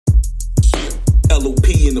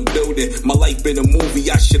LOP in the building. My life been a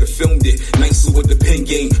movie, I should've filmed it. Nicely with the pen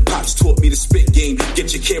game. Pops taught me the spit game.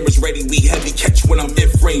 Get your cameras ready, we heavy catch when I'm in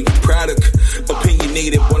frame. Product,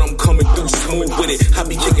 opinionated, but I'm coming through smooth with it. I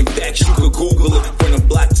be kicking back, you could Google it. Bring a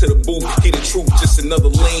block to the booth, hear the truth, just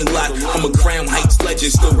another lane lock. I'm a Crown Heights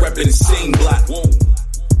legend, still repping the same block. Whoa.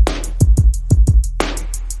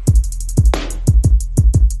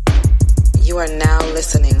 You are now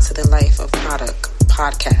listening to the Life of Product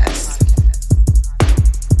podcast.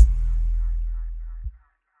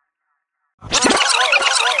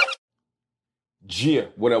 Yeah,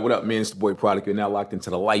 what up, man? It's the boy Product. You're now locked into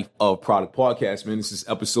the Life of Product podcast, man. This is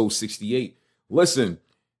episode 68. Listen,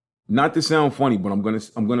 not to sound funny, but I'm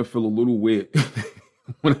gonna feel a little weird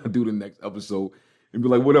when I do the next episode and be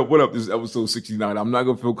like, what up? This is episode 69. I'm not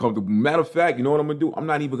gonna feel comfortable. Matter of fact, you know what I'm gonna do? I'm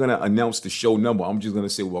not even gonna announce the show number. I'm just gonna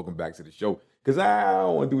say welcome back to the show because I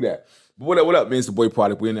don't want to do that. But what up, man? It's the boy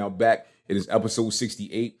Product. We're now back. It is episode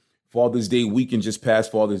 68. Father's Day weekend just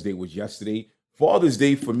passed. Father's Day was yesterday. Father's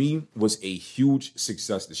Day for me was a huge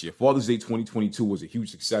success this year. Father's Day 2022 was a huge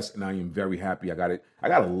success, and I am very happy. I got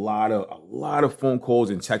a lot of phone calls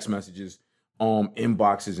and text messages,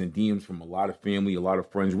 inboxes and DMs from a lot of family, a lot of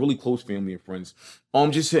friends, really close family and friends,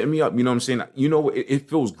 just hitting me up. You know what I'm saying? You know, it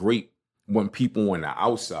feels great when people on the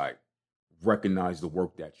outside recognize the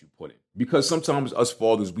work that you put in, because sometimes us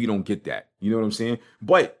fathers, we don't get that. You know what I'm saying?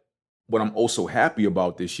 But what I'm also happy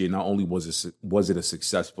about this year, not only was it a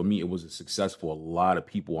success for me, it was a success for a lot of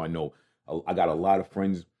people I know. I got a lot of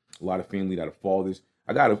friends, a lot of family that are fathers.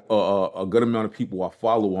 I got a good amount of people I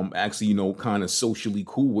follow. I'm actually, kind of socially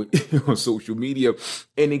cool with on social media,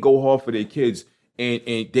 and they go hard for their kids, and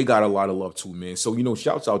they got a lot of love too, man. So,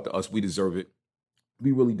 shouts out to us. We deserve it.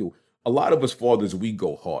 We really do. A lot of us fathers, we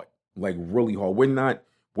go hard, like really hard.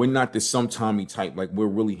 We're not the some-tommy type. Like, we're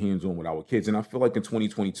really hands-on with our kids. And I feel like in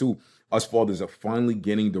 2022, us fathers are finally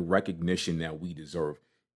getting the recognition that we deserve.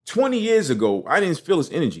 20 years ago, I didn't feel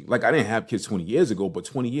this energy. Like, I didn't have kids 20 years ago, but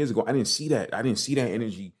 20 years ago, I didn't see that. I didn't see that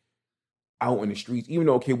energy out in the streets. Even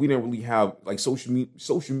though, we didn't really have, like, social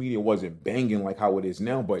media wasn't banging like how it is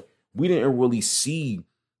now, but we didn't really see,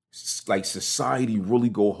 like, society really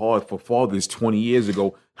go hard for fathers 20 years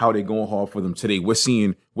ago, how they're going hard for them today. We're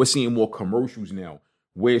seeing more commercials now.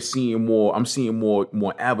 I'm seeing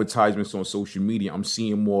more advertisements on social media. I'm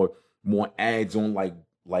seeing more ads on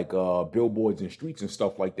like billboards and streets and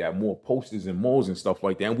stuff like that, more posters and malls and stuff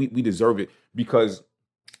like that. And we deserve it, because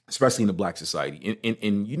especially in the Black society. And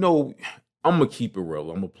I'm gonna keep it real.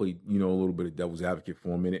 I'm gonna play, a little bit of devil's advocate for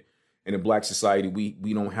a minute. In the Black society,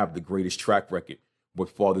 we don't have the greatest track record with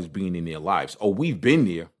fathers being in their lives. Oh, we've been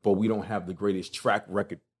there, but we don't have the greatest track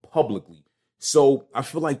record publicly. So I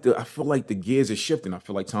feel like the gears are shifting. I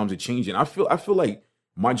feel like times are changing. I feel like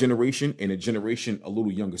my generation and a generation a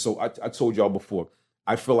little younger. So I told y'all before,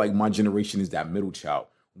 I feel like my generation is that middle child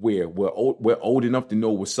where we're old enough to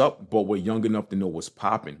know what's up, but we're young enough to know what's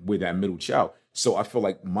popping. We're that middle child. So I feel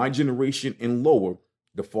like my generation and lower,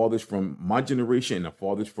 the fathers from my generation and the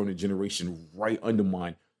fathers from the generation right under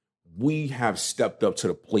mine, we have stepped up to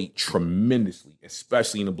the plate tremendously,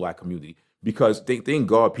 especially in the Black community. Because thank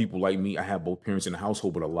God people like me, I have both parents in the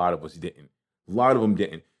household, but a lot of us didn't. A lot of them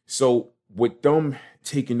didn't. So with them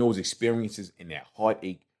taking those experiences and that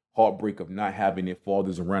heartbreak of not having their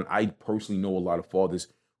fathers around, I personally know a lot of fathers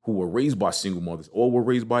who were raised by single mothers or were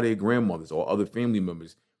raised by their grandmothers or other family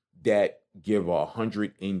members that give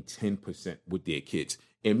 110% with their kids.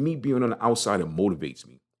 And me being on the outside, it motivates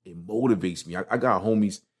me. I got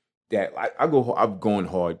homies that I've gone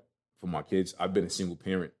hard for my kids. I've been a single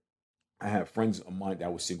parent. I have friends of mine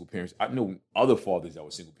that were single parents. I know other fathers that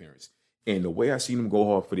were single parents. And the way I seen them go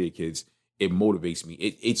hard for their kids, it motivates me.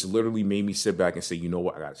 It's literally made me sit back and say, you know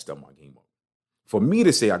what? I got to step my game up. For me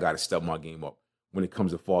to say I got to step my game up when it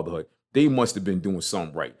comes to fatherhood, they must have been doing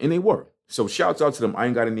something right. And they were. So shouts out to them. I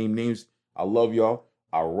ain't got to name names. I love y'all.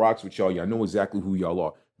 I rocks with y'all. Y'all know exactly who y'all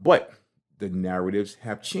are. But the narratives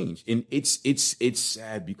have changed. And it's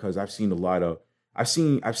sad because I've seen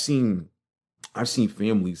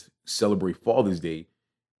families celebrate Father's Day,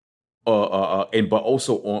 but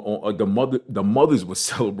also on the mothers would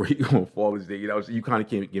celebrate on Father's Day. So you kind of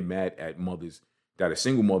can't get mad at mothers that are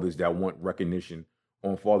single mothers that want recognition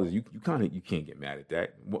on Father's Day. You can't get mad at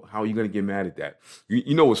that. How are you gonna get mad at that?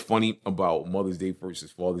 You know what's funny about Mother's Day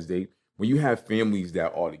versus Father's Day? When you have families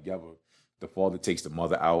that are together, the father takes the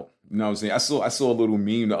mother out. You know what I'm saying? I saw a little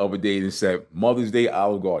meme the other day that said, Mother's Day,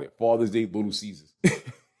 Olive Garden. Father's Day, Little Caesars.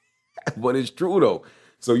 But it's true, though.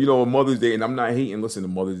 So, on Mother's Day, and I'm not hating, listen, the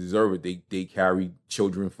mothers deserve it. They carry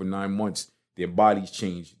children for 9 months. Their bodies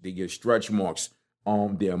change. They get stretch marks.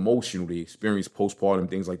 They're emotional. They experience postpartum,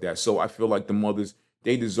 things like that. So I feel like the mothers,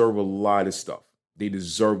 they deserve a lot of stuff. They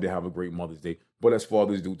deserve to have a great Mother's Day, but as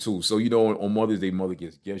fathers do too. So, on Mother's Day, mother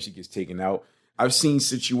gets gifts, she gets taken out. I've seen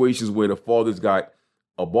situations where the father's got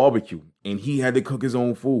a barbecue and he had to cook his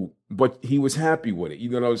own food, but he was happy with it. You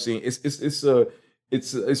know what I'm saying?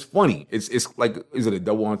 It's funny. It's like, is it a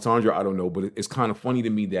double entendre? I don't know, but it's kind of funny to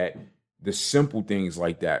me that the simple things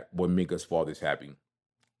like that would make us fathers happy.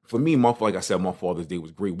 For me, like I said, my Father's Day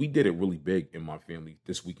was great. We did it really big in my family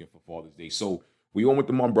this weekend for Father's Day. So we all went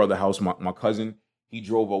to my brother's house. My cousin, he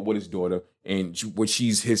drove up with his daughter, and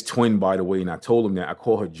she's his twin, by the way. And I told him that I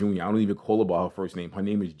call her Junior. I don't even call her by her first name. Her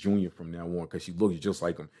name is Junior from now on because she looks just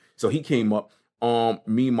like him. So he came up.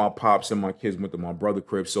 Me, my pops, and my kids went to my brother's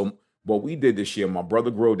crib. So what we did this year, my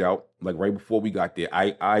brother grilled out like right before we got there.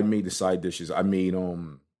 I made the side dishes. I made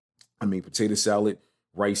potato salad,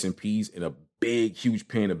 rice and peas, and a big, huge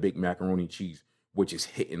pan of baked macaroni and cheese, which is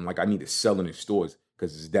hitting. Like, I need to sell it in stores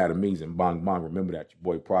because it's that amazing. Bong, bong. Remember that, your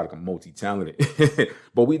boy Product. I'm multi-talented.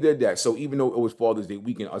 But we did that. So even though it was Father's Day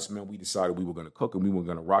weekend, we decided we were going to cook and we were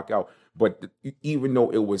going to rock out. But even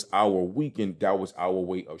though it was our weekend, that was our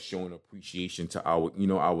way of showing appreciation to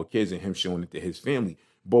our kids and him showing it to his family.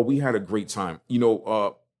 But we had a great time.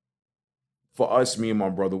 For us, me and my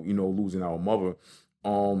brother, losing our mother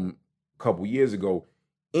a couple years ago,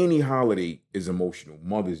 any holiday is emotional.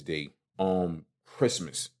 Mother's Day,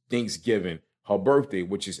 Christmas, Thanksgiving, her birthday,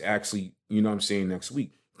 which is actually, next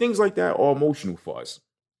week. Things like that are emotional for us.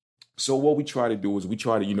 So what we try to do is we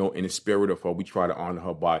try to, in the spirit of her, we try to honor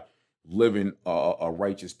her by living a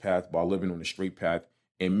righteous path, by living on the straight path,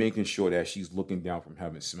 and making sure that she's looking down from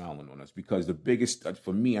heaven, smiling on us. Because the biggest,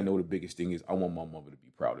 for me, I know the biggest thing is I want my mother to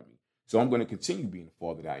be proud of me. So I'm going to continue being the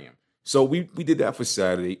father that I am. So we did that for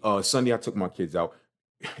Saturday. Sunday, I took my kids out.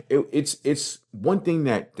 It's one thing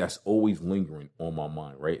that's always lingering on my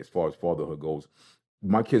mind, right? As far as fatherhood goes,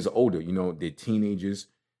 my kids are older, they're teenagers,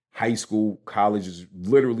 high school, college is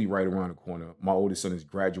literally right around the corner. My oldest son is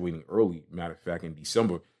graduating early, matter of fact, in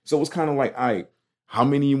December. So it's kind of like, all right, how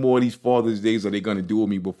many more of these Father's Days are they going to do with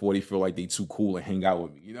me before they feel like they too cool and hang out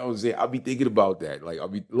with me? You know what I'm saying? I'll be thinking about that. Like,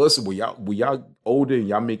 listen, when y'all older and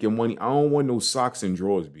y'all making money, I don't want no socks and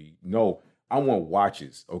drawers, B. No, I want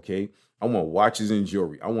watches, okay? I want watches and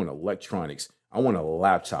jewelry. I want electronics. I want a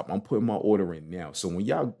laptop. I'm putting my order in now. So when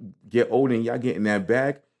y'all get older and y'all get in that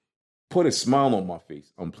bag, put a smile on my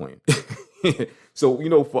face. I'm playing.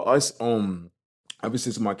 So, for us, ever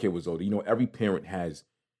since my kid was older, every parent has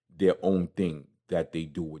their own thing that they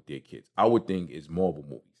do with their kids. Our thing is Marvel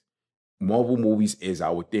movies. Marvel movies is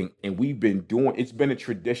our thing. And it's been a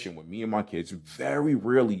tradition with me and my kids. Very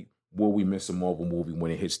rarely will we miss a Marvel movie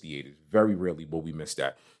when it hits theaters. Very rarely will we miss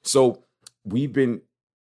that. So we've been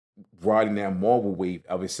riding that Marvel wave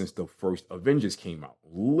ever since the first Avengers came out.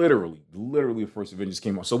 Literally the first Avengers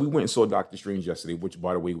came out. So we went and saw Doctor Strange yesterday, which,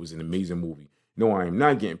 by the way, was an amazing movie. No, I am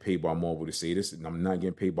not getting paid by Marvel to say this, and I'm not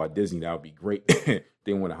getting paid by Disney. That would be great.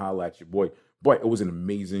 They want to holler at your boy. But it was an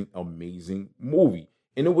amazing, amazing movie.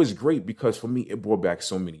 And it was great because for me, it brought back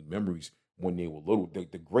so many memories when they were little.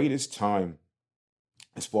 The greatest time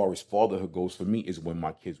as far as fatherhood goes for me is when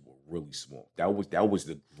my kids were really small. That was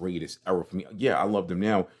the greatest era for me. Yeah, I love them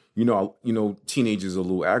now. Teenagers are a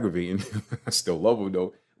little aggravating. I still love them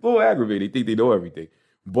though. A little aggravated. They think they know everything.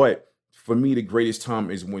 But for me, the greatest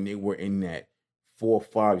time is when they were in that 4,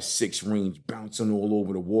 5, 6 range, bouncing all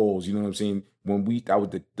over the walls. You know what I'm saying? When that was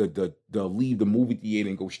the leave the movie theater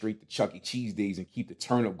and go straight to Chuck E. Cheese days and keep the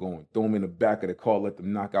turnip going, throw them in the back of the car, let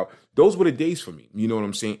them knock out. Those were the days for me. You know what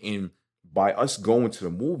I'm saying? And by us going to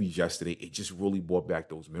the movies yesterday, it just really brought back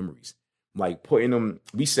those memories. Like putting them,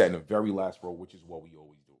 we sat in the very last row, which is what we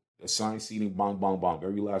always do. Assigned seating, bong, bong, bong,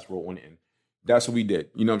 very last row on the end. That's what we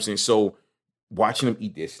did. You know what I'm saying? So watching them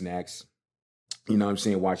eat their snacks, you know what I'm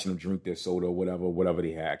saying? Watching them drink their soda, whatever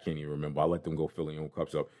they had. I can't even remember. I let them go fill their own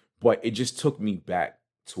cups up. But it just took me back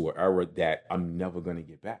to an era that I'm never going to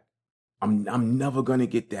get back. I'm never going to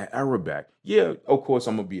get that era back. Yeah, of course,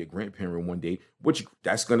 I'm going to be a grandparent one day, which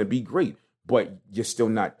that's going to be great. But you're still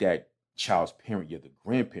not that child's parent. You're the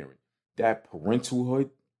grandparent. That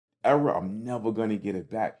parenthood era, I'm never going to get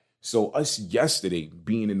it back. So us yesterday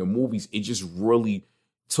being in the movies, it just really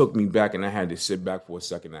took me back. And I had to sit back for a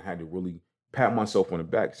second. I had to really pat myself on the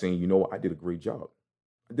back saying, you know what, I did a great job.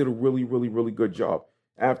 I did a really, really, really good job.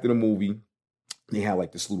 After the movie, they had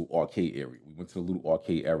like this little arcade area. We went to the little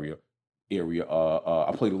arcade area.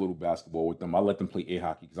 I played a little basketball with them. I let them play air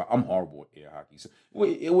hockey because I'm horrible at air hockey. So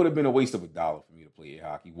it would have been a waste of $1 for me to play air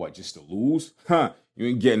hockey. What, just to lose? Huh? You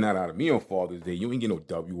ain't getting that out of me on Father's Day. You ain't getting no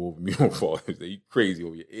W over me on Father's Day. You crazy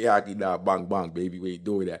over here. Air hockey, nah, bang, bang, baby. We ain't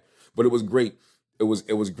doing that. But it was great.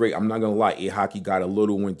 it was great. I'm not gonna lie, hockey got a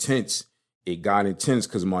little intense. It got intense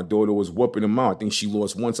because my daughter was whooping them out. I think she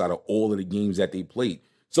lost once out of all of the games that they played.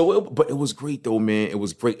 But it was great though, man. It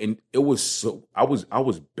was great, and it was so I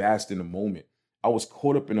was basked in the moment. I was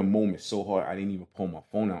caught up in the moment so hard I didn't even pull my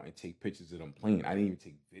phone out and take pictures of them playing. I didn't even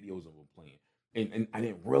take videos of them playing, and I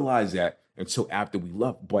didn't realize that until after we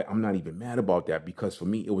left. But I'm not even mad about that because for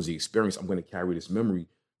me it was the experience. I'm going to carry this memory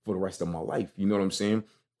for the rest of my life. You know what I'm saying?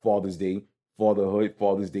 Father's Day. Fatherhood,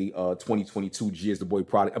 Father's Day, 2022, G is the Boy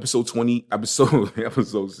Product, episode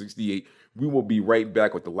 68. We will be right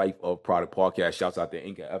back with the Life of Product podcast. Shouts out to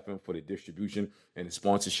Anchor FM for the distribution and the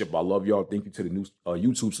sponsorship. I love y'all. Thank you to the new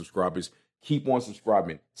YouTube subscribers. Keep on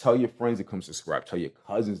subscribing. Tell your friends to come subscribe. Tell your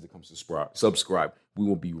cousins to come subscribe. We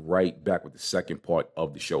will be right back with the second part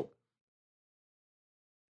of the show.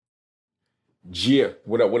 Yeah,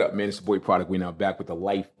 what up, man? It's the Boy Product. We're now back with the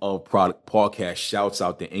Life of Product podcast. Shouts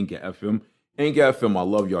out to Anchor FM. Anchor FM, I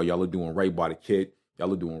love y'all. Y'all are doing right by the kid.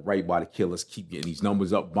 Y'all are doing right by the kid. Let's keep getting these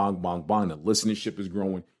numbers up. Bang, bang, bang. The listenership is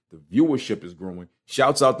growing. The viewership is growing.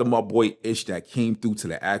 Shouts out to my boy Ish that came through to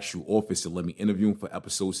the actual office to let me interview him for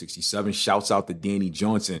episode 67. Shouts out to Danny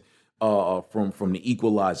Johnson from The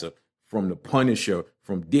Equalizer, from The Punisher,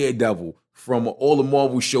 from Daredevil, from all the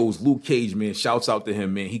Marvel shows. Luke Cage, man. Shouts out to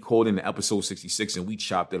him, man. He called in to episode 66 and we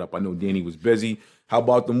chopped it up. I know Danny was busy. How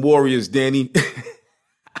about the Warriors, Danny?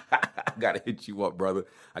 I gotta hit you up, brother.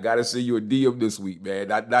 I gotta send you a DM this week, man.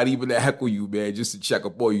 Not even to heckle you, man, just to check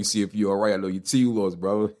up on you, see if you're all right. I know your team lost,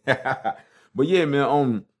 brother. But yeah,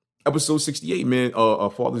 man, episode 68, man,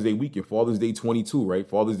 Father's Day weekend, Father's Day 22, right?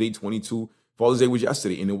 Father's Day 22. Father's Day was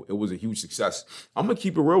yesterday, and it was a huge success. I'm gonna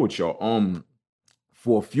keep it real with y'all.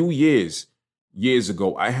 For a few years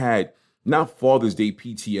ago, I had not Father's Day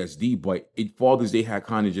PTSD, but Father's Day had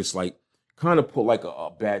kind of put like a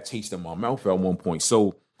bad taste in my mouth at one point.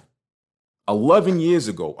 So 11 years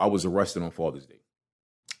ago, I was arrested on Father's Day.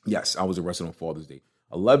 Yes, I was arrested on Father's Day.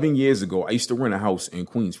 11 years ago, I used to rent a house in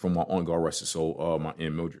Queens from my aunt got arrested. So my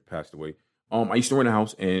aunt Mildred passed away. I used to rent a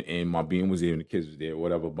house and my being was there and the kids was there,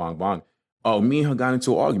 whatever, bang, bang. Me and her got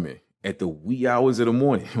into an argument at the wee hours of the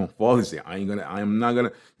morning on Father's Day. I did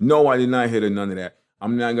not hit her, none of that.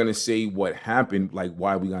 I'm not going to say what happened, like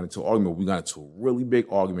why we got into an argument. We got into a really big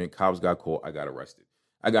argument. Cops got caught. I got arrested.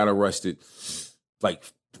 Like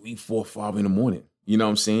 3, 4, 5 in the morning. You know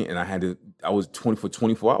what I'm saying? And I was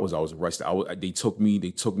 24 hours. I was arrested. They took me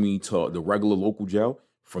to the regular local jail.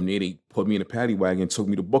 From there, they put me in a paddy wagon and took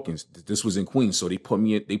me to Bookings. This was in Queens. So they put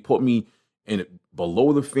me in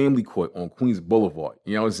below the family court on Queens Boulevard.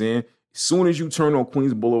 You know what I'm saying? As soon as you turn on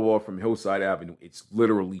Queens Boulevard from Hillside Avenue, it's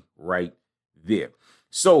literally right there.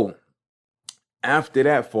 So after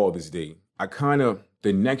that Father's Day,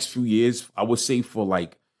 the next few years, I would say for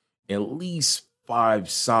like at least 5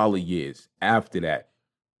 solid years after that,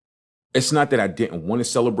 it's not that I didn't want to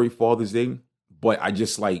celebrate Father's Day, but I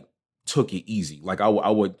just like took it easy. Like I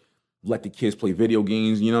would let the kids play video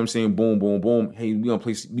games, you know what I'm saying? Boom, boom, boom. Hey, we're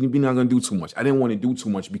not gonna do too much. I didn't want to do too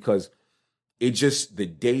much because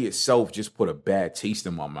the day itself just put a bad taste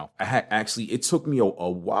in my mouth. It took me a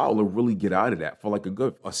while to really get out of that. For like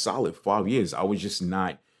a solid 5 years, I was just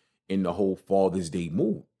not in the whole Father's Day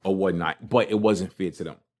mood or whatnot, but it wasn't fair to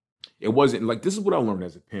them. It wasn't like, this is what I learned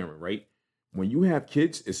as a parent, right? When you have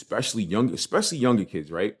kids, especially younger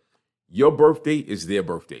kids, right? Your birthday is their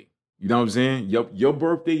birthday. You know what I'm saying? Your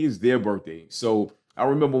birthday is their birthday. So I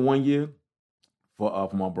remember one year for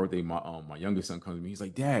my birthday, my youngest son comes to me. He's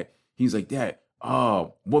like, Dad,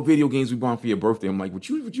 what video games we buying for your birthday? I'm like, would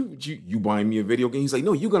you buying me a video game? He's like,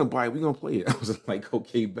 no, you're gonna buy it. We're gonna play it. I was like,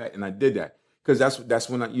 okay, bet. And I did that because that's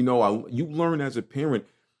when you learn as a parent.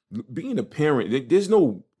 Being a parent, there's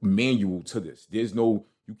no manual to this. You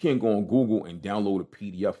can't go on Google and download a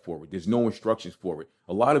PDF for it. There's no instructions for it.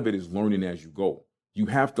 A lot of it is learning as you go. You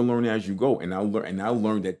have to learn as you go. And I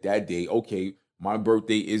learned that day, okay, my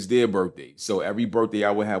birthday is their birthday. So every birthday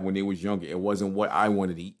I would have when they was younger, it wasn't what I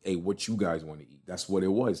wanted to eat. Hey, what you guys want to eat. That's what it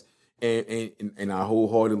was. And I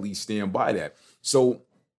wholeheartedly stand by that. So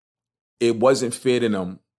it wasn't fair to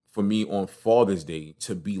them for me on Father's Day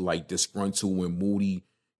to be like disgruntled and moody,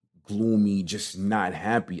 gloomy, just not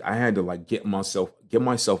happy. I had to like get myself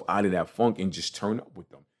out of that funk and just turn up with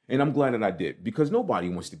them. And I'm glad that I did, because nobody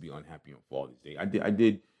wants to be unhappy on Father's Day. I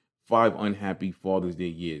did 5 unhappy Father's Day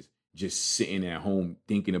years just sitting at home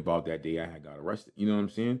thinking about that day I had got arrested. You know what I'm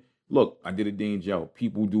saying? Look, I did a day in jail.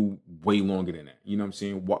 People do way longer than that. You know what I'm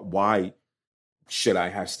saying? Why should I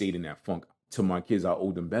have stayed in that funk? To my kids, I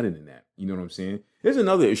owe them better than that. You know what I'm saying? There's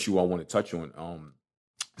another issue I want to touch on.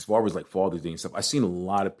 As far as like Father's Day and stuff, I've seen a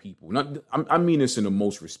lot of people. I mean this in the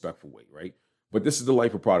most respectful way, right? But this is the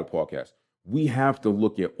Life of Product podcast. we have to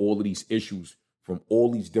look at all of these issues from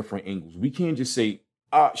all these different angles. We can't just say,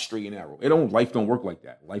 straight and narrow. Life don't work like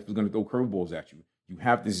that. Life is going to throw curveballs at you. You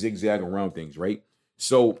have to zigzag around things, right?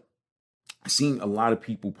 So I've seen a lot of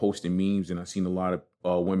people posting memes, and I've seen a lot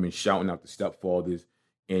of women shouting out the stepfathers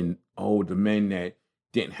and, the men that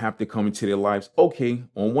didn't have to come into their lives. Okay,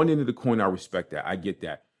 on one end of the coin, I respect that. I get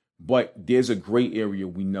that. But there's a gray area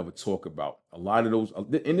we never talk about. A lot of those,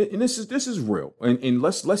 and this is real. And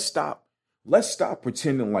let's stop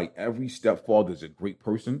pretending like every stepfather is a great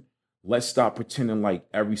person. Let's stop pretending like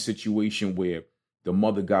every situation where the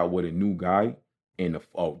mother got with a new guy and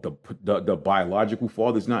the biological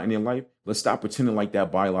father is not in their life. Let's stop pretending like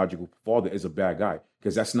that biological father is a bad guy,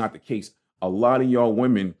 because that's not the case. A lot of y'all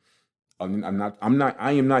women, I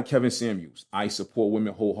am not Kevin Samuels. I support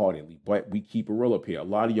women wholeheartedly, but we keep it real up here. A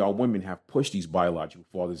lot of y'all women have pushed these biological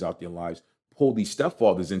fathers out their lives, pulled these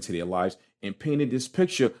stepfathers into their lives, and painted this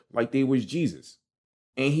picture like they was Jesus.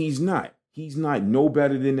 And he's not. He's not no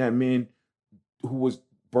better than that man who was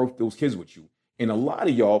birthed those kids with you. And a lot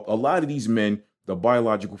of these men, the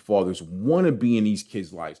biological fathers, want to be in these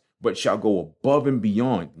kids' lives, but y'all go above and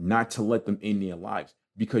beyond not to let them in their lives,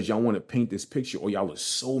 because y'all want to paint this picture, or y'all are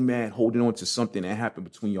so mad holding on to something that happened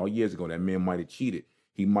between y'all years ago. That man might have cheated.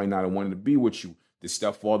 He might not have wanted to be with you. The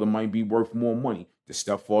stepfather might be worth more money. The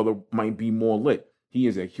stepfather might be more lit. He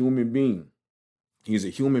is a human being. He is a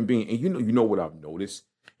human being. And you know what I've noticed?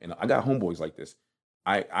 And I got homeboys like this.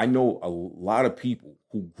 I know a lot of people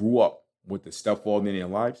who grew up with the stepfather in their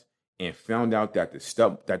lives and found out that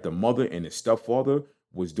the mother and the stepfather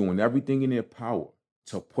was doing everything in their power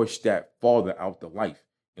to push that father out the life.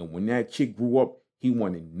 And when that kid grew up, he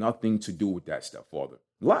wanted nothing to do with that stepfather.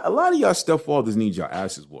 A lot of y'all stepfathers need your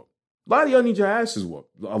asses whooped. A lot of y'all need your asses whooped.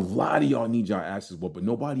 A lot of y'all need your asses whooped, but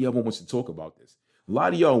nobody ever wants to talk about this. A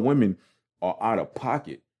lot of y'all women are out of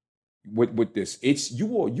pocket with this. It's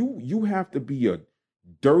you have to be a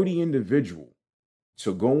dirty individual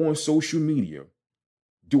to go on social media,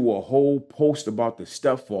 do a whole post about the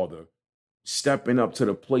stepfather stepping up to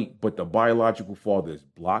the plate, but the biological father is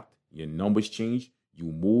blocked. Your numbers changed. You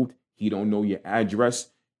moved. He don't know your address.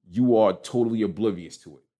 You are totally oblivious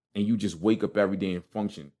to it. And you just wake up every day and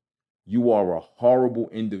function. You are a horrible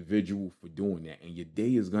individual for doing that. And your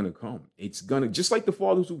day is going to come. It's going to, just like the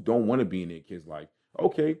fathers who don't want to be in their kids' life.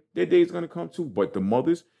 Okay, their day is going to come too. But the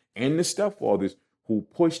mothers and the stepfathers who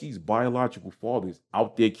push these biological fathers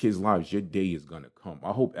out their kids' lives, your day is going to come.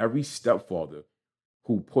 I hope every stepfather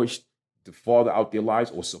who pushed the father out their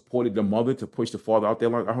lives or supported the mother to push the father out their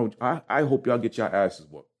lives, I hope y'all get your asses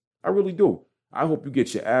whooped. I really do. I hope you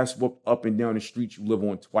get your ass whooped up and down the street you live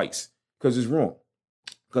on twice, because it's wrong.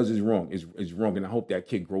 Because it's wrong. It's wrong. And I hope that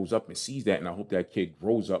kid grows up and sees that. And I hope that kid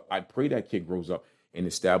grows up. I pray that kid grows up and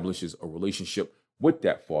establishes a relationship with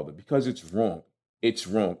that father, because it's wrong. It's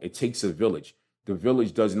wrong. It takes a village. The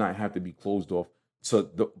village does not have to be closed off to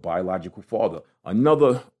the biological father.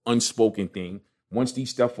 Another unspoken thing, once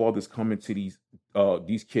these stepfathers come into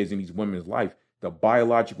these kids in these women's life, the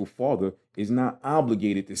biological father is not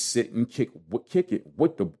obligated to sit and kick it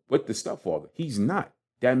with the stepfather. He's not.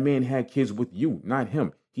 That man had kids with you, not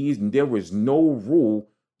him. There is no rule,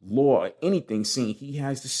 law, or anything saying he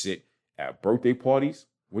has to sit at birthday parties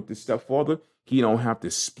with the stepfather. He don't have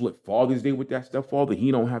to split Father's Day with that stepfather.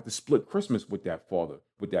 He don't have to split Christmas with that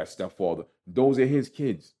stepfather. Those are his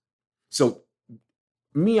kids. So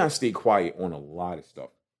I stay quiet on a lot of stuff.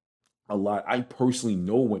 I personally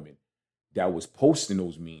know women that was posting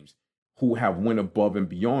those memes who have went above and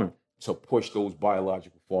beyond to push those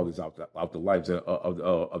biological fathers out the lives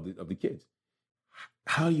of the kids.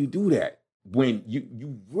 How do you do that when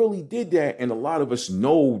you really did that? And a lot of us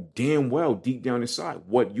know damn well deep down inside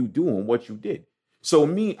what you do and what you did. So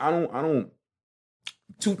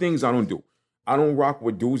two things I don't do. I don't rock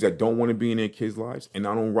with dudes that don't want to be in their kids' lives, and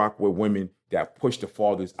I don't rock with women that push the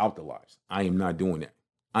fathers out the lives. I am not doing that.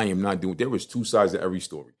 There is two sides to every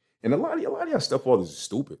story. And a lot of y'all stepfathers are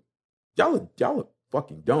stupid. Y'all are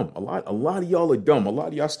fucking dumb. A lot of y'all are dumb. A lot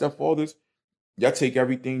of y'all stepfathers, y'all take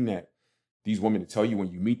everything that these women tell you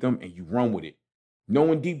when you meet them and you run with it.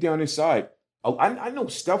 Knowing deep down inside, I know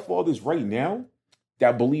stepfathers right now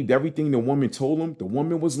that believed everything the woman told them. The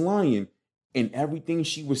woman was lying, and everything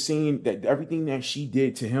she was saying, that everything that she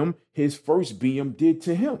did to him, his first BM did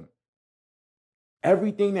to him.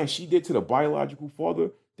 Everything that she did to the biological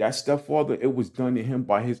father, that stepfather, it was done to him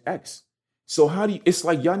by his ex. So it's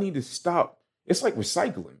like y'all need to stop. It's like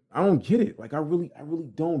recycling. I don't get it. Like I really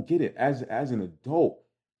don't get it. As an adult,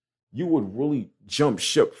 you would really jump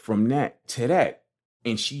ship from that to that.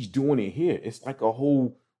 And she's doing it here. It's like a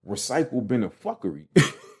whole recycle bin of fuckery.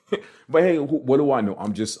 But hey, what do I know?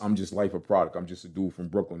 I'm just life of product. I'm just a dude from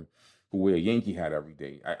Brooklyn who wear a Yankee hat every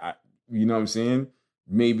day. You know what I'm saying?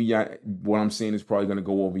 Maybe what I'm saying is probably gonna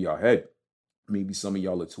go over your head. Maybe some of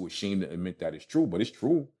y'all are too ashamed to admit that it's true, but it's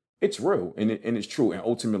true. It's real, and it's true. And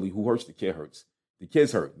ultimately, who hurts? The kid hurts. The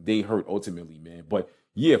kids hurt. They hurt ultimately, man. But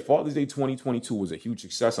yeah, Father's Day 2022 was a huge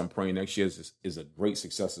success. I'm praying next year is a great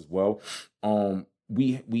success as well.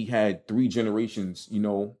 We had 3 generations, you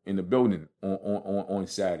know, in the building on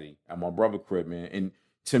Saturday at my brother crib, man. And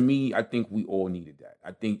to me, I think we all needed that.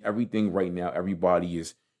 I think everything right now, everybody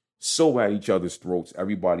is so at each other's throats.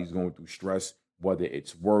 Everybody's going through stress, whether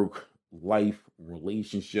it's work, life,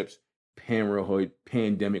 relationships, parenthood,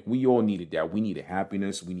 pandemic. We all needed that. We needed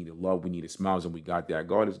happiness. We needed love. We needed smiles, and we got that.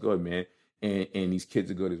 God is good, man. And these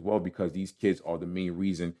kids are good as well, because these kids are the main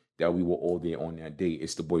reason that we were all there on that day.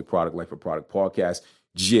 It's the boy Product Life of Product podcast.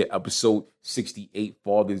 Yeah, episode 68,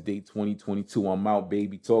 Father's Day 2022. I'm out,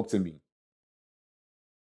 baby. Talk to me.